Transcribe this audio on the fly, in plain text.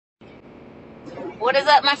What is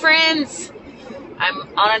up, my friends?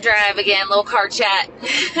 I'm on a drive again, little car chat.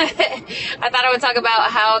 I thought I would talk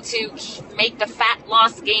about how to make the fat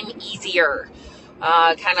loss game easier.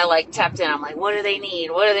 Kind of like tapped in. I'm like, what do they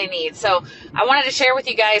need? What do they need? So I wanted to share with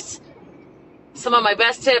you guys some of my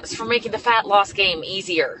best tips for making the fat loss game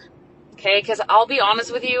easier. Okay, because I'll be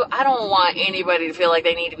honest with you, I don't want anybody to feel like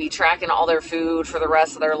they need to be tracking all their food for the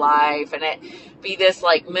rest of their life and it be this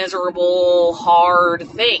like miserable, hard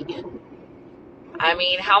thing. I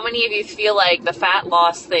mean, how many of you feel like the fat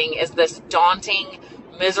loss thing is this daunting,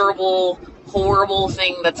 miserable, horrible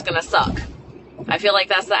thing that's going to suck? I feel like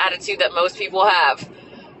that's the attitude that most people have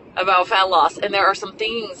about fat loss. And there are some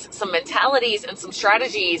things, some mentalities, and some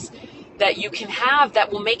strategies that you can have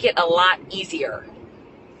that will make it a lot easier.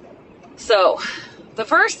 So, the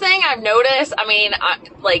first thing I've noticed, I mean,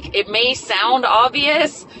 it may sound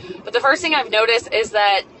obvious, but the first thing I've noticed is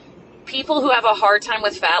that people who have a hard time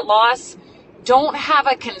with fat loss don't have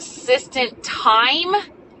a consistent time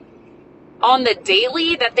on the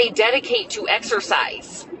daily that they dedicate to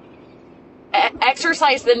exercise.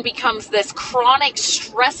 Exercise then becomes this chronic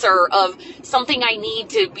stressor of something I need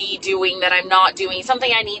to be doing that I'm not doing,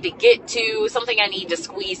 something I need to get to, something I need to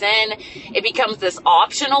squeeze in. It becomes this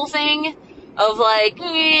optional thing of like,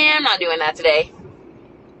 I'm not doing that today.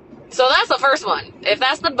 So that's the first one. If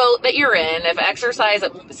that's the boat that you're in, if exercise,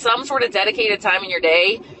 some sort of dedicated time in your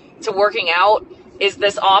day to working out is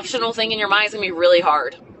this optional thing in your mind, it's going to be really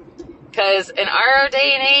hard. Because in our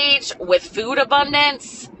day and age, with food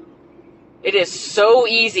abundance, it is so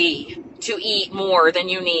easy to eat more than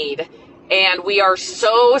you need. And we are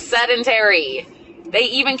so sedentary. They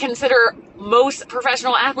even consider most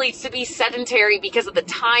professional athletes to be sedentary because of the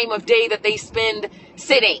time of day that they spend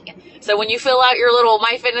sitting. So when you fill out your little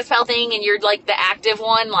MyFitnessPal thing and you're like the active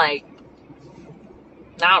one, like,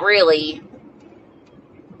 not really.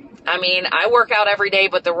 I mean, I work out every day,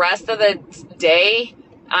 but the rest of the day,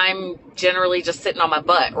 I'm generally just sitting on my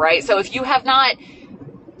butt, right? So if you have not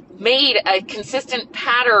made a consistent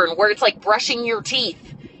pattern where it's like brushing your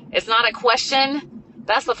teeth, it's not a question,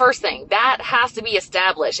 that's the first thing. That has to be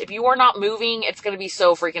established. If you are not moving, it's going to be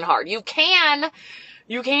so freaking hard. You can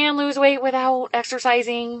lose weight without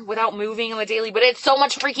exercising, without moving on the daily, but it's so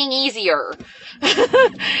much freaking easier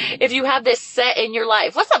if you have this set in your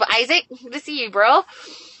life. What's up, Isaac? Good to see you, bro.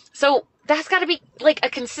 So that's got to be like a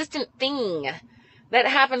consistent thing that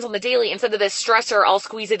happens on the daily instead of this stressor, I'll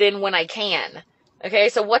squeeze it in when I can. Okay,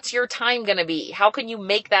 so what's your time going to be? How can you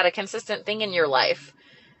make that a consistent thing in your life?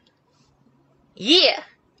 Yeah,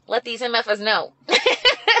 let these MFs know.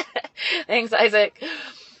 Thanks, Isaac.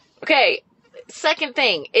 Okay, second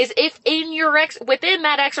thing is if in your within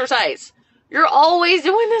that exercise, you're always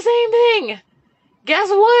doing the same thing. Guess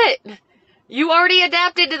what? You already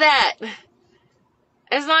adapted to that.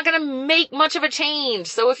 It's not going to make much of a change.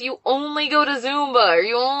 So if you only go to Zumba, or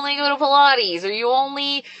you only go to Pilates, or you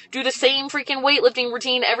only do the same freaking weightlifting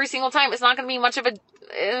routine every single time, it's not going to be much of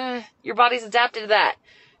a, your body's adapted to that.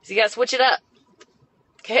 So you got to switch it up.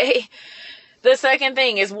 Okay? The second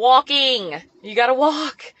thing is walking. You got to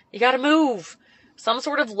walk. You got to move. Some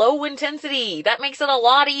sort of low intensity. That makes it a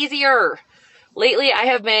lot easier. Lately, I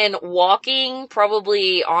have been walking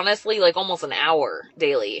probably, honestly, like almost an hour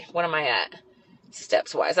daily. What am I at?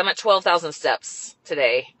 Steps wise, I'm at 12,000 steps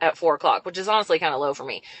today at 4 o'clock, which is honestly kind of low for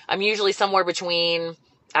me. I'm usually somewhere between,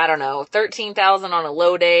 13,000 on a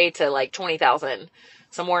low day to like 20,000,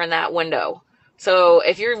 somewhere in that window. So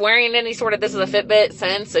if you're wearing any sort of, this is a Fitbit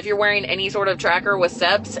sense, if you're wearing any sort of tracker with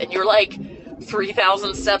steps and you're like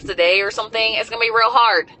 3,000 steps a day or something, it's going to be real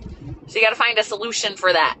hard. So you got to find a solution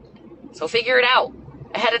for that. So figure it out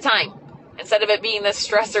ahead of time instead of it being this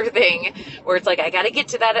stressor thing where it's like, I got to get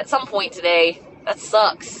to that at some point today. That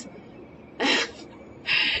sucks.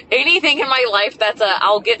 Anything in my life that's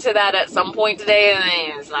I'll get to that at some point today,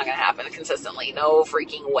 and it's not going to happen consistently. No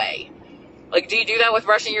freaking way. Like, do you do that with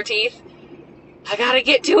brushing your teeth? I got to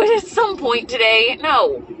get to it at some point today.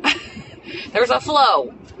 No. There's a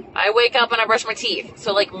flow. I wake up and I brush my teeth.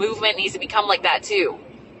 So, like, movement needs to become like that, too.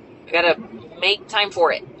 You got to make time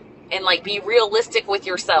for it. And, like, be realistic with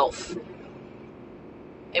yourself.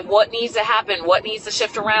 And what needs to happen, what needs to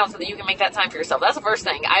shift around so that you can make that time for yourself. That's the first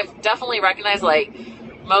thing. I've definitely recognized, like,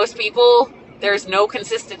 most people, there's no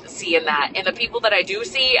consistency in that. And the people that I do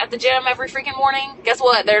see at the gym every freaking morning, guess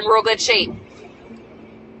what? They're in real good shape.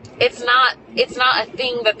 It's not a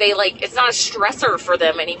thing that they, like, it's not a stressor for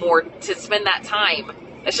them anymore to spend that time.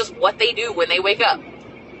 It's just what they do when they wake up,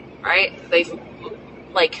 right? They've,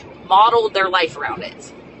 like, modeled their life around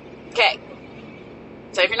it. Okay.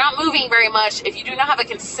 So if you're not moving very much, if you do not have a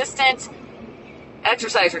consistent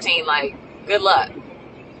exercise routine, like, good luck.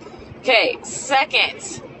 Okay,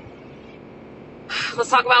 second, let's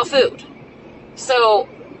talk about food. So,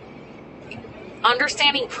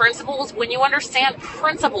 understanding principles, when you understand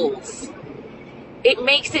principles, it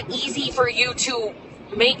makes it easy for you to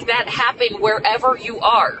make that happen wherever you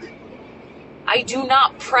are. I do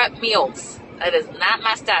not prep meals. That is not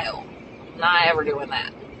my style. Not ever doing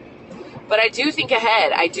that. But I do think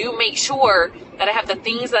ahead. I do make sure that I have the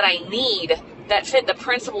things that I need that fit the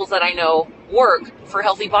principles that I know work for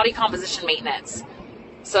healthy body composition maintenance.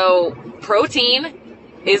 So protein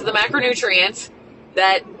is the macronutrient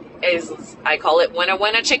that is, I call it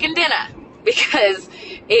winna chicken dinner, because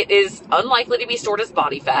it is unlikely to be stored as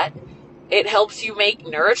body fat. It helps you make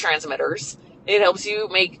neurotransmitters. It helps you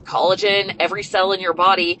make collagen, every cell in your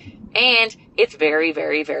body, and it's very,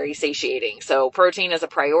 very, very satiating. So protein is a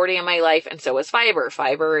priority in my life, and so is fiber.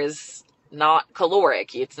 Fiber is not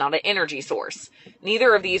caloric. It's not an energy source.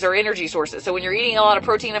 Neither of these are energy sources. So when you're eating a lot of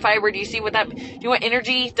protein and fiber, do you see what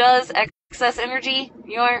energy does? Excess energy?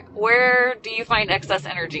 Where do you find excess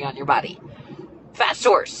energy on your body? Fat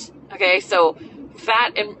stores. Okay, so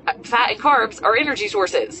fat and carbs are energy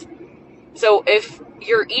sources. So if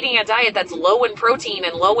you're eating a diet that's low in protein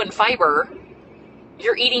and low in fiber,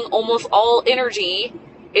 you're eating almost all energy.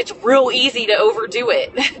 It's real easy to overdo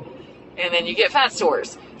it. And then you get fat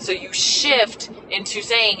stores. So you shift into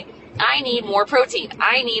saying, I need more protein.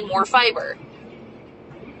 I need more fiber.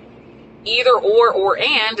 Either or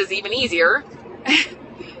and is even easier.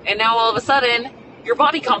 And now all of a sudden, your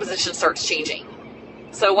body composition starts changing.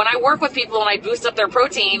 So when I work with people and I boost up their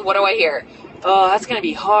protein, what do I hear? Oh, that's going to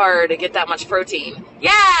be hard to get that much protein.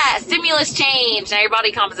 Yeah, stimulus change. Now your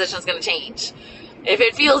body composition is going to change. If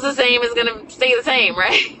it feels the same, it's going to stay the same,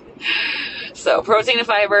 right? So protein and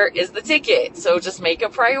fiber is the ticket. So just make a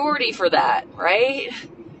priority for that, right?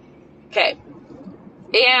 Okay.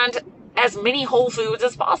 And as many whole foods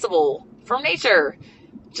as possible from nature.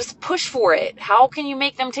 Just push for it. How can you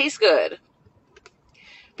make them taste good?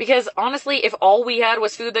 Because honestly, if all we had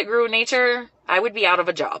was food that grew in nature, I would be out of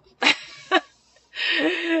a job.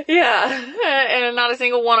 Yeah, and not a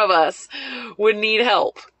single one of us would need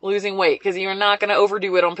help losing weight, because you're not going to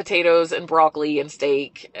overdo it on potatoes and broccoli and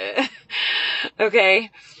steak.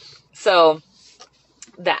 Okay, so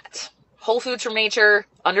that. Whole foods from nature,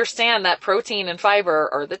 understand that protein and fiber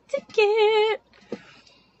are the ticket.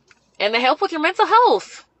 And they help with your mental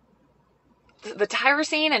health. The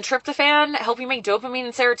tyrosine and tryptophan help you make dopamine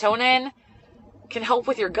and serotonin. Can help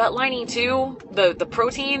with your gut lining too. The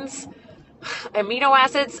proteins. Amino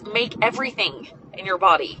acids make everything in your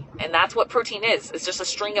body. And that's what protein is. It's just a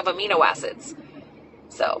string of amino acids.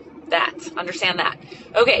 So, understand that.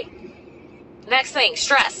 Okay. Next thing,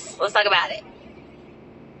 stress. Let's talk about it.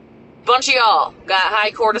 Bunch of y'all got high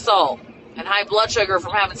cortisol and high blood sugar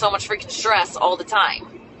from having so much freaking stress all the time.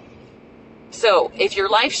 So, if your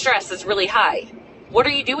life stress is really high, what are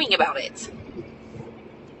you doing about it?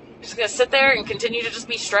 You're just going to sit there and continue to just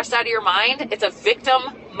be stressed out of your mind? It's a victim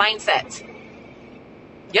mindset.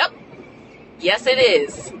 Yep. Yes, it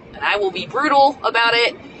is. And I will be brutal about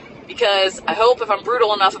it, because I hope if I'm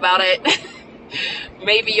brutal enough about it,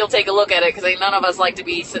 maybe you'll take a look at it, because none of us like to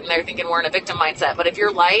be sitting there thinking we're in a victim mindset. But if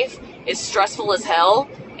your life is stressful as hell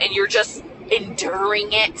and you're just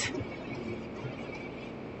enduring it,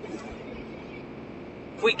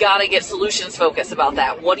 we gotta get solutions focused about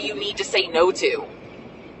that. What do you need to say no to?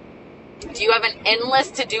 Do you have an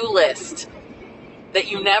endless to-do list that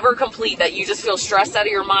you never complete, that you just feel stressed out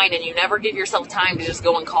of your mind and you never give yourself time to just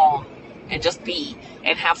go and calm and just be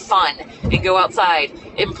and have fun and go outside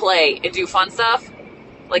and play and do fun stuff?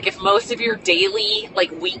 Like, if most of your daily,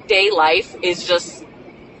 weekday life is just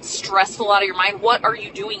stressful out of your mind, what are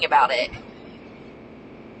you doing about it?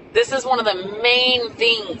 This is one of the main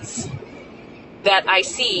things that I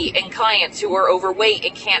see in clients who are overweight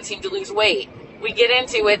and can't seem to lose weight. We get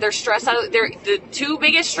into it, they're stressed out. The two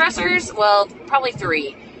biggest stressors, well, probably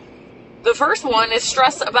three. The first one is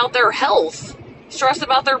stress about their health, stress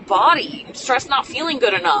about their body, stress not feeling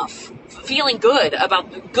good enough, feeling good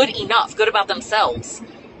about themselves,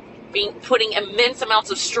 putting immense amounts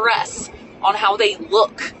of stress on how they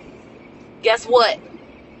look. Guess what?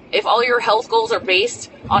 If all your health goals are based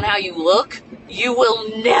on how you look, you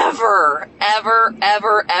will never, ever,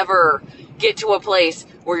 ever, ever get to a place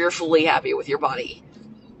where you're fully happy with your body.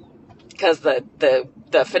 Because the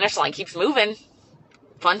finish line keeps moving.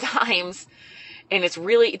 Fun times. And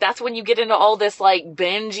that's when you get into all this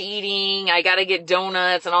binge eating, I gotta get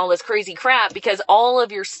donuts and all this crazy crap, because all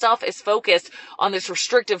of your stuff is focused on this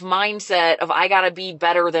restrictive mindset of I gotta be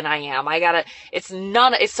better than I am.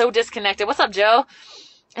 It's so disconnected. What's up, Joe?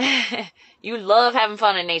 You love having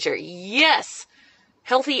fun in nature. Yes.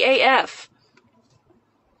 Healthy AF.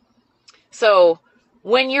 So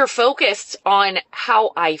when you're focused on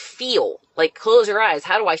how I feel, like close your eyes,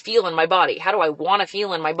 how do I feel in my body? How do I want to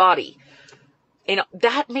feel in my body?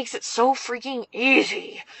 That makes it so freaking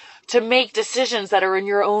easy to make decisions that are in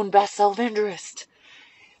your own best self-interest.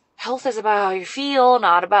 Health is about how you feel,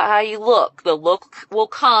 not about how you look. The look will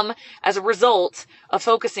come as a result of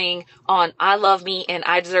focusing on I love me and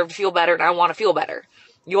I deserve to feel better and I want to feel better.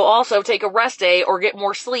 You'll also take a rest day or get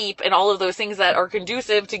more sleep and all of those things that are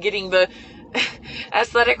conducive to getting the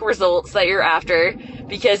aesthetic results that you're after,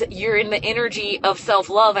 because you're in the energy of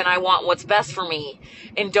self-love and I want what's best for me.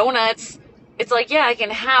 And donuts, it's like, yeah, I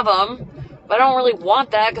can have them, but I don't really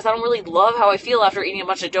want that because I don't really love how I feel after eating a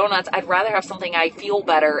bunch of donuts. I'd rather have something I feel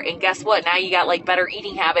better. And guess what? Now you got like better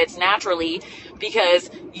eating habits naturally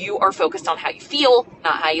because you are focused on how you feel,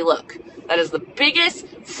 not how you look. That is the biggest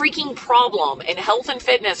freaking problem in health and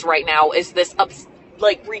fitness right now, is this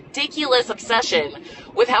ridiculous obsession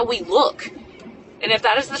with how we look. And if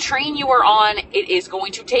that is the train you are on, it is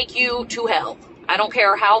going to take you to hell. I don't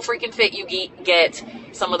care how freaking fit you get.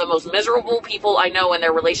 Some of the most miserable people I know in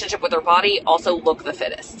their relationship with their body also look the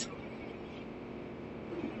fittest.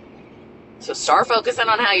 So start focusing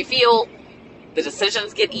on how you feel. The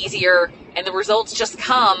decisions get easier and the results just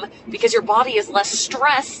come because your body is less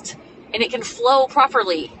stressed and it can flow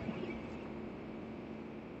properly.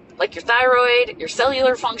 Like your thyroid, your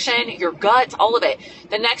cellular function, your gut, all of it.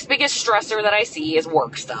 The next biggest stressor that I see is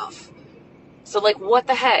work stuff. So what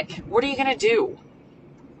the heck? What are you going to do?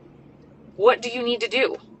 What do you need to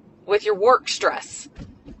do with your work stress?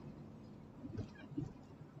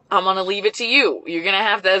 I'm going to leave it to you. You're going to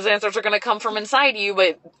have those answers are going to come from inside you,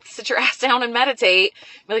 but sit your ass down and meditate.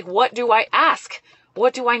 Be like, what do I ask?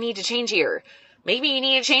 What do I need to change here? Maybe you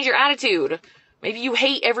need to change your attitude. Maybe you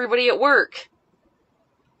hate everybody at work.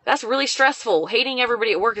 That's really stressful. Hating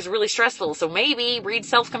everybody at work is really stressful. So maybe read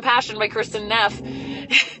Self-Compassion by Kristin Neff.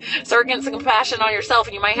 Start getting some compassion on yourself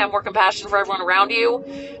and you might have more compassion for everyone around you.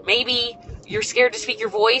 Maybe you're scared to speak your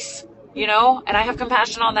voice, and I have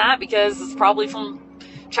compassion on that because it's probably from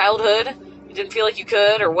childhood. You didn't feel like you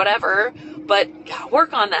could or whatever, but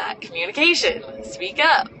work on that. Communication. Speak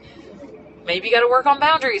up. Maybe you got to work on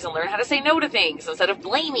boundaries and learn how to say no to things instead of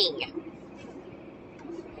blaming.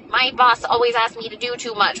 My boss always asks me to do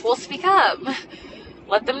too much. Well, speak up.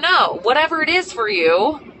 Let them know. Whatever it is for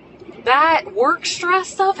you, that work stress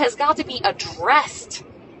stuff has got to be addressed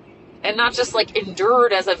and not just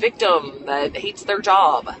endured as a victim that hates their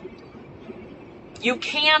job. You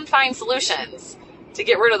can find solutions to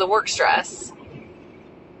get rid of the work stress,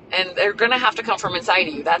 and they're going to have to come from inside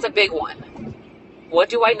of you. That's a big one. What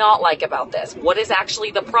do I not like about this? What is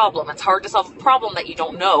actually the problem? It's hard to solve a problem that you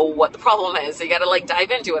don't know what the problem is. So you got to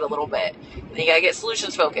dive into it a little bit. And you got to get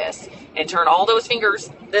solutions focused and turn all those fingers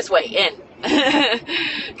this way in.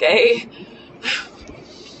 Okay.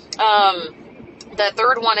 The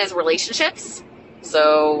third one is relationships.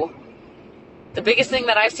 So the biggest thing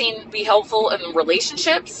that I've seen be helpful in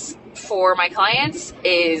relationships for my clients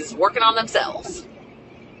is working on themselves.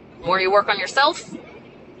 The more you work on yourself,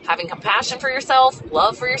 having compassion for yourself,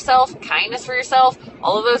 love for yourself, kindness for yourself,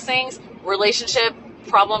 all of those things, relationship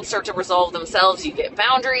problems start to resolve themselves. You get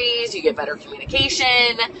boundaries, you get better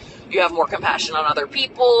communication, you have more compassion on other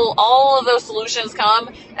people. All of those solutions come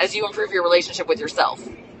as you improve your relationship with yourself.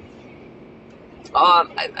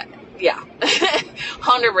 Yeah,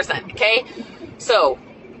 100%, okay? So,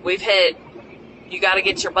 we've hit, you got to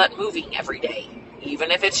get your butt moving every day.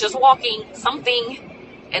 Even if it's just walking, something.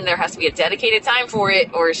 And there has to be a dedicated time for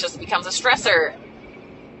it, or it just becomes a stressor.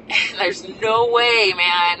 And there's no way,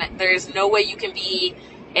 man. There's no way you can be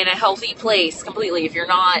in a healthy place completely if you're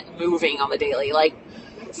not moving on the daily.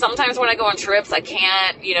 Sometimes when I go on trips, I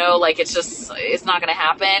can't, it's not going to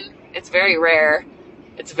happen. It's very rare.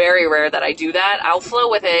 It's very rare that I do that. I'll flow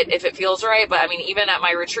with it if it feels right. But even at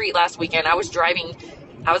my retreat last weekend, I was getting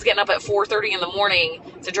up at 4:30 in the morning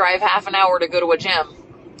to drive half an hour to go to a gym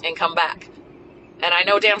and come back. And I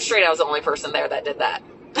know damn straight I was the only person there that did that.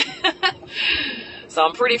 So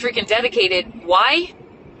I'm pretty freaking dedicated. Why?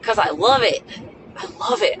 Because I love it. I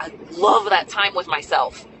love it. I love that time with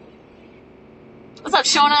myself. What's up,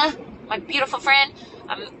 Shona? My beautiful friend.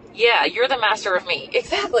 Yeah, you're the master of me.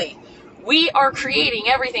 Exactly. We are creating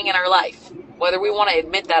everything in our life, whether we want to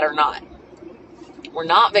admit that or not. We're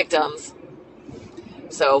not victims.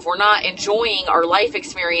 So if we're not enjoying our life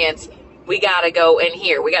experience, we got to go in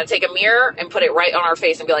here. We got to take a mirror and put it right on our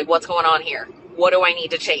face and be like, what's going on here? What do I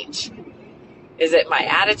need to change? Is it my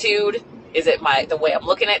attitude? Is it the way I'm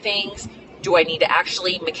looking at things? Do I need to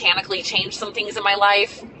actually mechanically change some things in my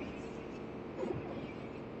life?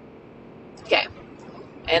 Okay.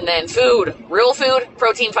 And then food, real food,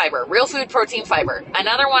 protein, fiber. Real food, protein, fiber.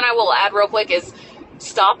 Another one I will add real quick is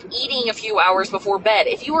stop eating a few hours before bed.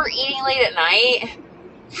 If you are eating late at night,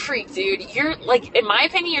 freak, dude, you're like, in my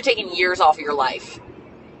opinion, you're taking years off of your life.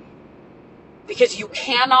 Because you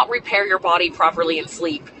cannot repair your body properly in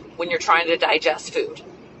sleep when you're trying to digest food.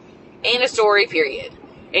 End of story, period.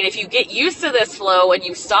 And if you get used to this flow and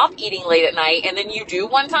you stop eating late at night and then you do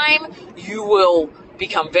one time, you will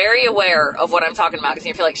become very aware of what I'm talking about because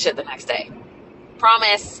you feel like shit the next day.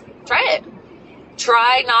 Promise. Try it.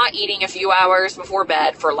 Try not eating a few hours before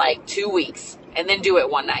bed for like 2 weeks and then do it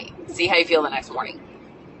one night. See how you feel the next morning.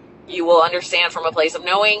 You will understand from a place of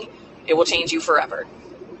knowing it will change you forever.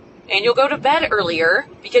 And you'll go to bed earlier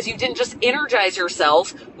because you didn't just energize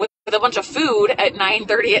yourself with a bunch of food at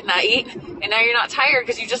 9:30 at night, and now you're not tired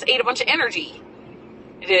because you just ate a bunch of energy.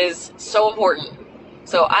 It is so important.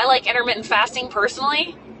 So I like intermittent fasting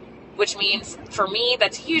personally, which means for me,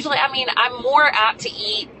 that's usually, I'm more apt to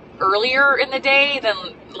eat earlier in the day than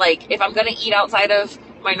like if I'm going to eat outside of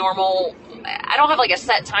my normal, I don't have like a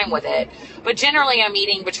set time with it, but generally I'm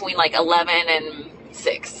eating between like 11 and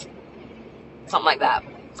 6, something like that.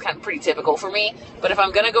 It's kind of pretty typical for me. But if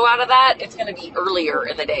I'm going to go out of that, it's going to be earlier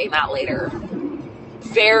in the day, not later.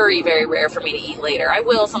 Very, very rare for me to eat later. I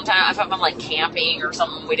will sometimes if I'm like camping or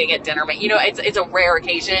something, we didn't get dinner. But, it's a rare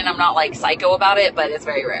occasion. I'm not like psycho about it, but it's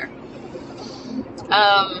very rare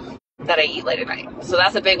that I eat late at night. So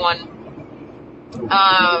that's a big one.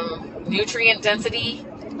 Nutrient density.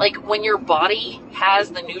 Like when your body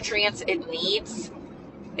has the nutrients it needs,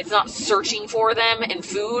 it's not searching for them in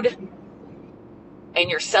food, and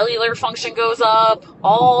your cellular function goes up,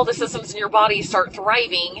 all the systems in your body start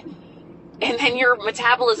thriving, and then your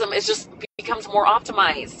metabolism becomes more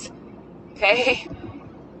optimized. Okay?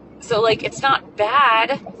 So like it's not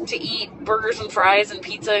bad to eat burgers and fries and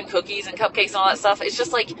pizza and cookies and cupcakes and all that stuff. It's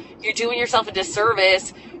just like you're doing yourself a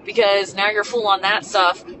disservice because now you're full on that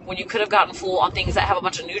stuff when you could have gotten full on things that have a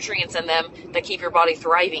bunch of nutrients in them that keep your body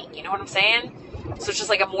thriving. You know what I'm saying? So it's just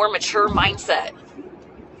like a more mature mindset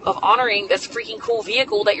of honoring this freaking cool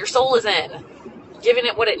vehicle that your soul is in, giving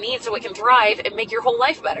it what it needs so it can thrive and make your whole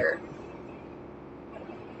life better.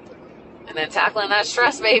 And then tackling that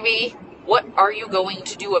stress, baby. What are you going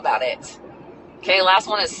to do about it? Okay, last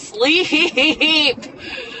one is sleep.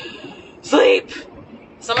 Sleep.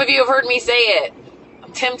 Some of you have heard me say it.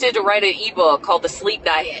 I'm tempted to write an ebook called The Sleep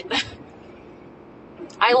Diet.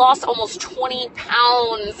 I lost almost 20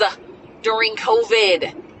 pounds during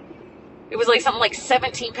COVID. It was like something like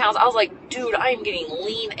 17 pounds. I was like, dude, I am getting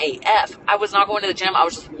lean AF. I was not going to the gym. I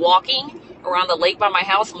was just walking around the lake by my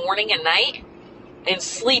house morning and night and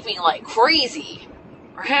sleeping like crazy.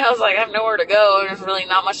 Right? I was like, I have nowhere to go. There's really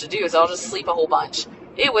not much to do, so I'll just sleep a whole bunch.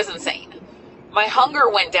 It was insane. My hunger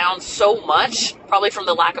went down so much, probably from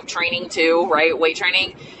the lack of training too, right? Weight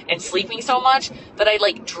training and sleeping so much that I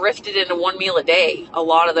like drifted into one meal a day a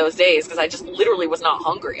lot of those days because I just literally was not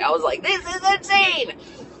hungry. I was like, this is insane.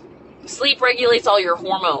 Sleep regulates all your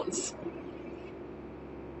hormones.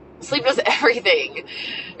 Sleep does everything.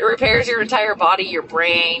 It repairs your entire body, your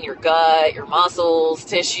brain, your gut, your muscles,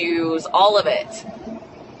 tissues, all of it.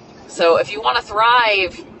 So if you want to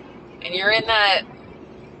thrive and you're in that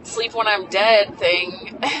sleep when I'm dead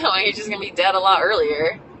thing, you're just going to be dead a lot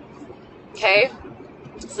earlier. Okay?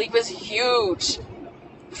 Sleep is huge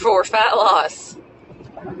for fat loss.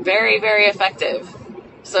 Very, very effective.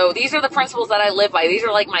 So these are the principles that I live by. These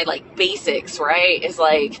are like my basics, right? It's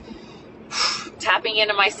like tapping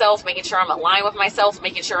into myself, making sure I'm aligned with myself,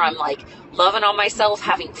 making sure I'm like loving on myself,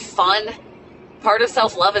 having fun. Part of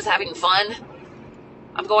self-love is having fun.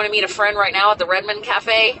 I'm going to meet a friend right now at the Redmond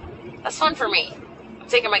Cafe. That's fun for me. I'm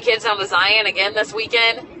taking my kids down to Zion again this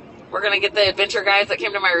weekend. We're going to get the adventure guides that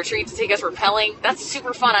came to my retreat to take us rappelling. That's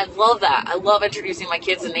super fun. I love that. I love introducing my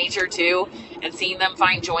kids to nature too and seeing them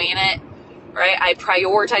find joy in it. Right? I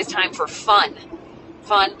prioritize time for fun.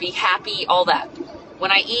 Fun, be happy, all that.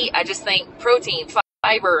 When I eat, I just think protein,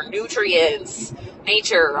 fiber, nutrients,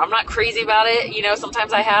 nature. I'm not crazy about it.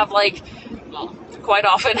 Sometimes I have quite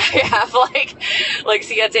often I have like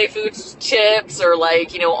Siete Foods chips or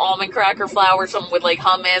almond cracker flour, something with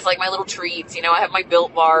hummus, my little treats. I have my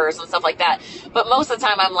Built bars and stuff like that. But most of the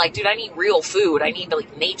time I'm like, dude, I need real food. I need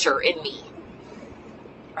nature in me.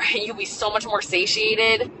 Right? You'll be so much more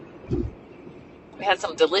satiated. We had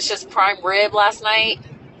some delicious prime rib last night.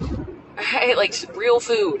 Right? Real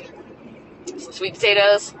food. Some sweet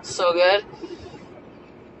potatoes. So good.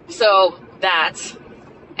 So that.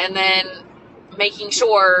 And then making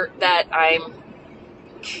sure that I'm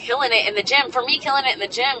killing it in the gym. For me, killing it in the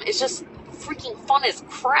gym is just freaking fun as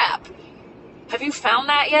crap. Have you found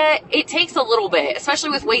that yet? It takes a little bit, especially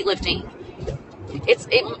with weightlifting.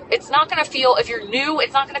 It's not going to feel, if you're new,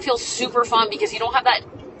 it's not going to feel super fun because you don't have that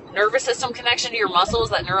nervous system connection to your muscles,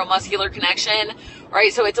 that neuromuscular connection,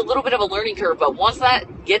 right? So it's a little bit of a learning curve, but once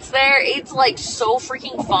that gets there, it's like so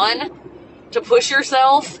freaking fun to push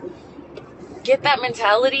yourself. Get that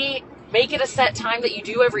mentality. Make it a set time that you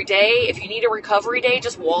do every day. If you need a recovery day,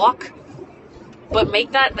 just walk. But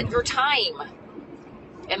make that your time.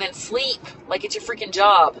 And then sleep like it's your freaking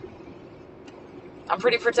job. I'm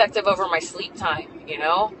pretty protective over my sleep time, you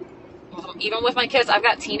know? Even with my kids, I've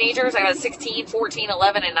got teenagers. I got a 16, 14,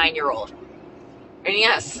 11, and 9-year-old. And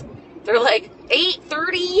yes, they're like,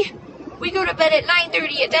 8:30? We go to bed at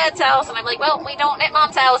 9:30 at Dad's house. And I'm like, well, we don't at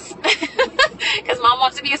Mom's house. Because Mom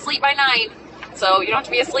wants to be asleep by 9. So you don't have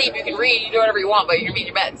to be asleep. You can read. You do whatever you want, but you're going to be in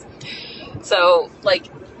your beds. So, like,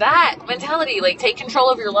 that mentality, like, take control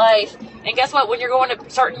of your life. And guess what? When you're going to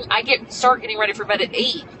start getting ready for bed at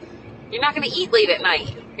 8, you're not going to eat late at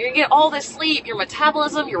night. You're going to get all this sleep, your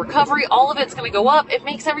metabolism, your recovery, all of it's going to go up. It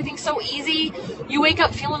makes everything so easy. You wake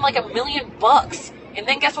up feeling like $1,000,000. And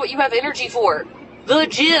then guess what you have energy for? The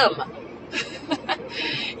gym.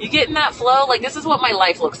 You get in that flow. Like, this is what my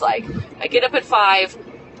life looks like. I get up at 5,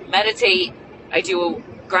 meditate. I do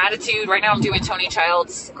gratitude. Right now I'm doing Tony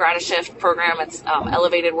Child's Gratitude program. It's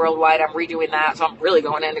elevated worldwide. I'm redoing that. So I'm really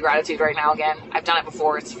going into gratitude right now again. I've done it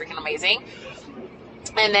before. It's freaking amazing.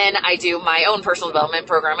 And then I do my own personal development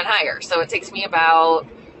program and higher. So it takes me about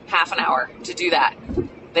half an hour to do that.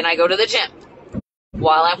 Then I go to the gym.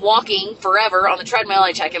 While I'm walking forever on the treadmill,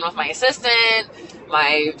 I check in with my assistant,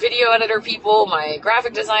 my video editor people, my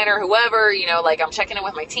graphic designer, whoever, you know, like I'm checking in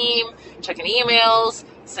with my team, checking emails,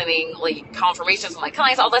 sending like confirmations with my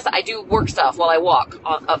clients, all this. I do work stuff while I walk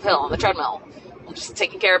uphill on the treadmill. I'm just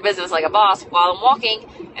taking care of business like a boss while I'm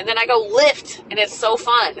walking. And then I go lift, and it's so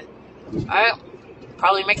fun. All right.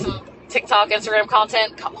 Probably make some TikTok, Instagram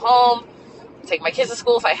content, come home, take my kids to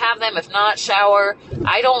school if I have them. If not, shower.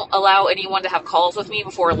 I don't allow anyone to have calls with me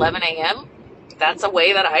before 11 a.m. That's a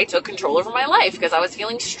way that I took control over my life because I was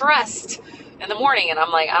feeling stressed in the morning. And I'm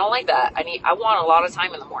like, I don't like that. I want a lot of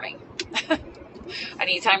time in the morning. I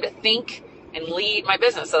need time to think and lead my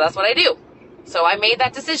business. So that's what I do. So I made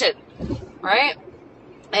that decision, right?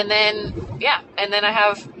 And then, yeah. And then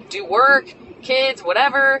I do work, kids,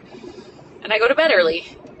 whatever. And I go to bed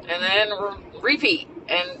early and then repeat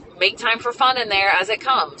and make time for fun in there as it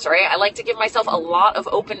comes, right? I like to give myself a lot of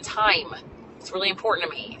open time. It's really important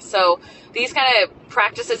to me. So these kind of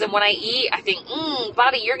practices, and when I eat, I think,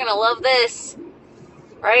 body, you're going to love this,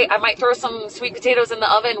 right? I might throw some sweet potatoes in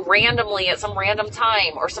the oven randomly at some random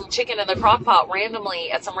time, or some chicken in the crock pot randomly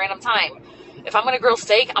at some random time. If I'm going to grill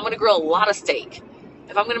steak, I'm going to grill a lot of steak.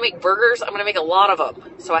 If I'm going to make burgers, I'm going to make a lot of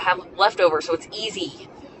them. So I have leftovers, so it's easy.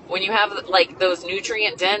 When you have like those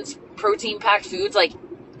nutrient dense, protein packed foods, like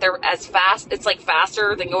they're as fast, it's like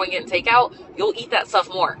faster than going getting takeout, you'll eat that stuff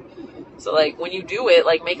more. So like when you do it,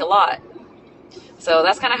 like make a lot. So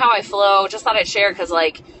that's kind of how I flow. Just thought I'd share because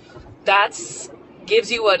like that's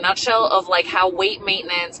gives you a nutshell of like how weight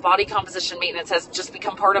maintenance, body composition maintenance has just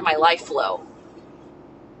become part of my life flow.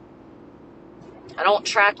 I don't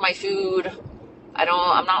track my food.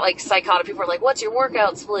 I'm not like psychotic. People are like, what's your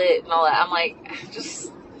workout split and all that. I'm like,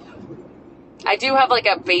 I do have like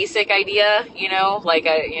a basic idea, you know, like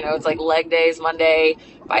it's like leg days Monday,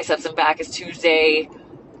 biceps and back is Tuesday,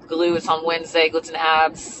 glutes on Wednesday, glutes and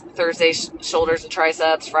abs, Thursday shoulders and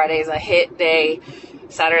triceps, Friday's a hit day,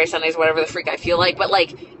 Saturday, Sundays, whatever the freak I feel like, but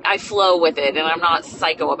like I flow with it and I'm not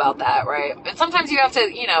psycho about that, right? And sometimes you have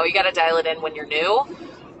to, you got to dial it in when you're new,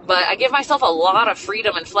 but I give myself a lot of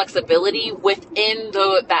freedom and flexibility within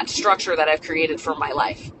that structure that I've created for my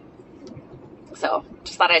life. So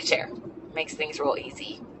just thought I'd share. Makes things real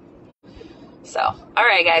easy. So, all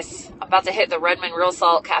right, guys. I'm about to hit the Redmond Real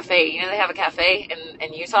Salt Cafe. You know they have a cafe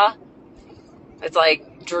in Utah? It's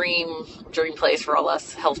like dream place for all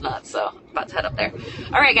us health nuts. So, I'm about to head up there.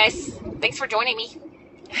 All right, guys. Thanks for joining me.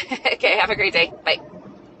 Okay, have a great day. Bye.